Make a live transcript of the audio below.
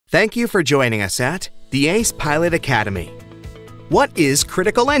Thank you for joining us at the ACE Pilot Academy. What is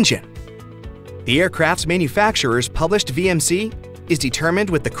critical engine? The aircraft's manufacturer's published VMC is determined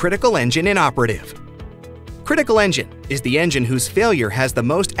with the critical engine inoperative. Critical engine is the engine whose failure has the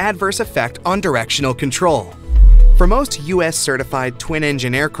most adverse effect on directional control. For most US certified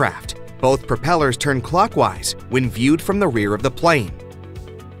twin-engine aircraft, both propellers turn clockwise when viewed from the rear of the plane.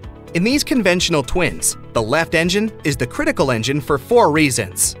 In these conventional twins, the left engine is the critical engine for 4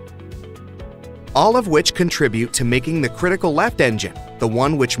 reasons, all of which contribute to making the critical left engine the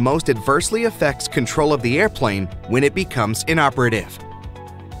one which most adversely affects control of the airplane when it becomes inoperative.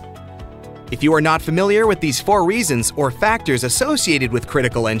 If you are not familiar with these 4 reasons or factors associated with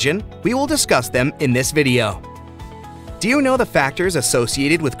critical engine, we will discuss them in this video. Do you know the factors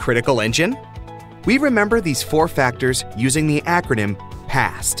associated with critical engine? We remember these 4 factors using the acronym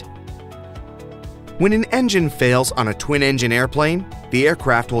PAST. When an engine fails on a twin-engine airplane, the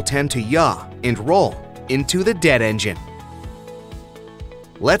aircraft will tend to yaw and roll into the dead engine.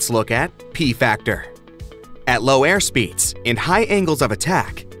 Let's look at P factor. At low airspeeds and high angles of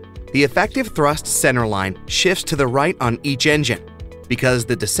attack, the effective thrust centerline shifts to the right on each engine because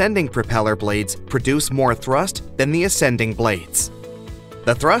the descending propeller blades produce more thrust than the ascending blades.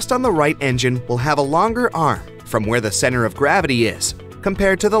 The thrust on the right engine will have a longer arm from where the center of gravity is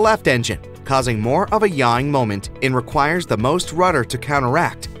compared to the left engine, causing more of a yawing moment and requires the most rudder to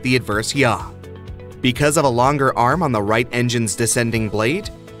counteract the adverse yaw. Because of a longer arm on the right engine's descending blade,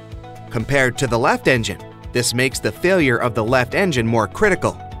 compared to the left engine, this makes the failure of the left engine more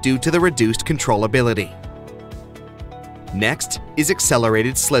critical due to the reduced controllability. Next is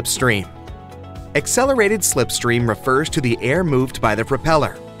accelerated slipstream. Accelerated slipstream refers to the air moved by the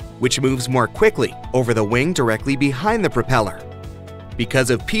propeller, which moves more quickly over the wing directly behind the propeller.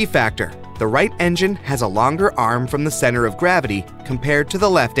 Because of P factor, the right engine has a longer arm from the center of gravity compared to the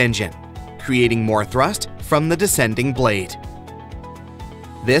left engine, creating more thrust from the descending blade.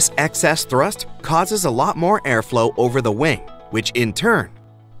 This excess thrust causes a lot more airflow over the wing, which in turn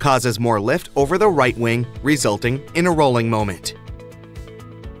causes more lift over the right wing, resulting in a rolling moment.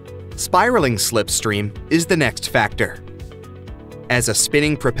 Spiraling slipstream is the next factor. As a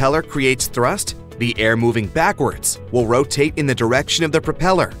spinning propeller creates thrust, the air moving backwards will rotate in the direction of the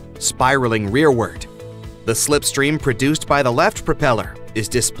propeller, spiraling rearward. The slipstream produced by the left propeller is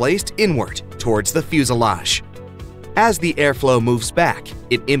displaced inward towards the fuselage. As the airflow moves back,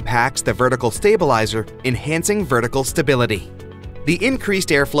 it impacts the vertical stabilizer, enhancing vertical stability. The increased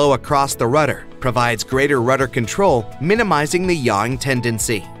airflow across the rudder provides greater rudder control, minimizing the yawing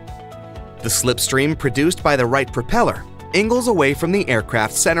tendency. The slipstream produced by the right propeller angles away from the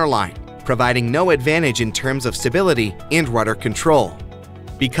aircraft's centerline, providing no advantage in terms of stability and rudder control.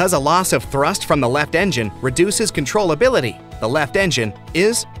 Because a loss of thrust from the left engine reduces controllability, the left engine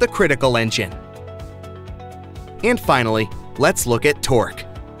is the critical engine. And finally, let's look at torque.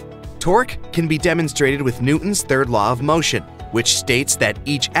 Torque can be demonstrated with Newton's third law of motion, which states that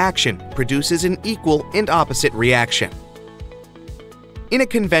each action produces an equal and opposite reaction. In a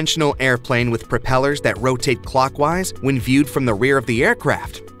conventional airplane with propellers that rotate clockwise when viewed from the rear of the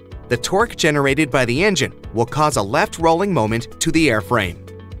aircraft, the torque generated by the engine will cause a left rolling moment to the airframe.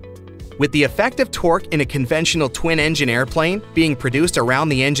 With the effective torque in a conventional twin-engine airplane being produced around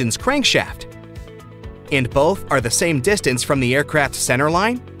the engine's crankshaft, and both are the same distance from the aircraft's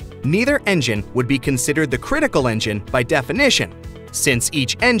centerline, neither engine would be considered the critical engine by definition, since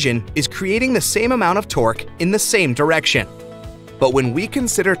each engine is creating the same amount of torque in the same direction. But when we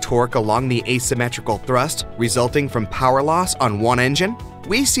consider torque along the asymmetrical thrust resulting from power loss on one engine,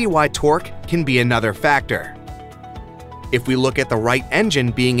 we see why torque can be another factor. If we look at the right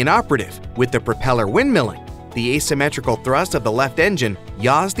engine being inoperative with the propeller windmilling, the asymmetrical thrust of the left engine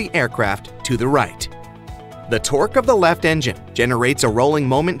yaws the aircraft to the right. The torque of the left engine generates a rolling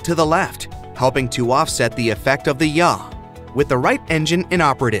moment to the left, helping to offset the effect of the yaw. With the right engine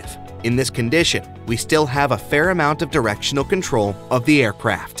inoperative, in this condition, we still have a fair amount of directional control of the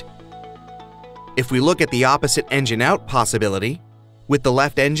aircraft. If we look at the opposite engine out possibility, with the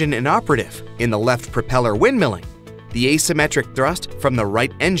left engine inoperative in the left propeller windmilling, the asymmetric thrust from the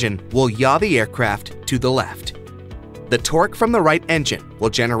right engine will yaw the aircraft to the left. The torque from the right engine will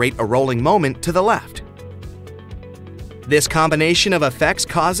generate a rolling moment to the left. This combination of effects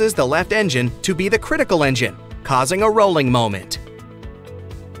causes the left engine to be the critical engine, causing a rolling moment.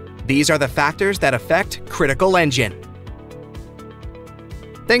 These are the factors that affect critical engine.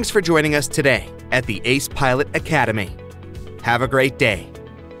 Thanks for joining us today at the ACE Pilot Academy. Have a great day.